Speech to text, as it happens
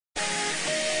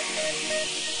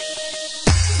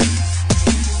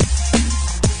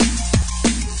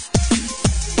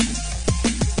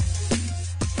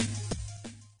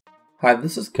Hi,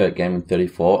 this is Kurt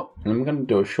Gaming34 and I'm going to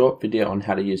do a short video on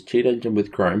how to use Cheat Engine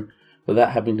with Chrome without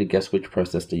having to guess which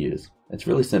process to use. It's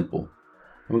really simple.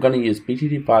 I'm going to use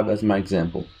btd5 as my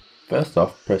example. First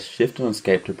off, press Shift and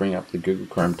Escape to bring up the Google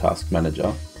Chrome Task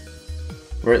Manager.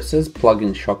 Where it says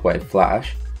Plugin Shockwave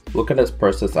Flash, look at its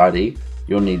process ID,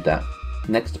 you'll need that.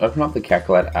 Next, open up the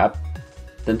Calculator app,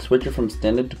 then switch it from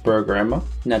Standard to Programmer.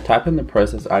 Now type in the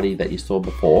process ID that you saw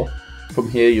before. From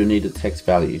here you'll need its hex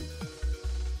value.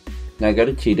 Now go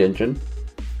to Cheat Engine.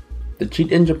 The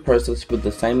Cheat Engine process with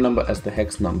the same number as the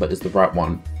hex number is the right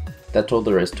one. That's all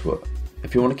there is to it.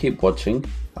 If you want to keep watching,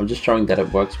 I'm just showing that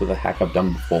it works with a hack I've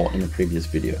done before in a previous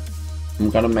video.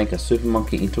 I'm going to make a super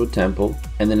monkey into a temple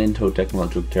and then into a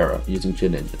technological terror using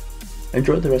Cheat Engine.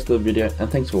 Enjoy the rest of the video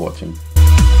and thanks for watching.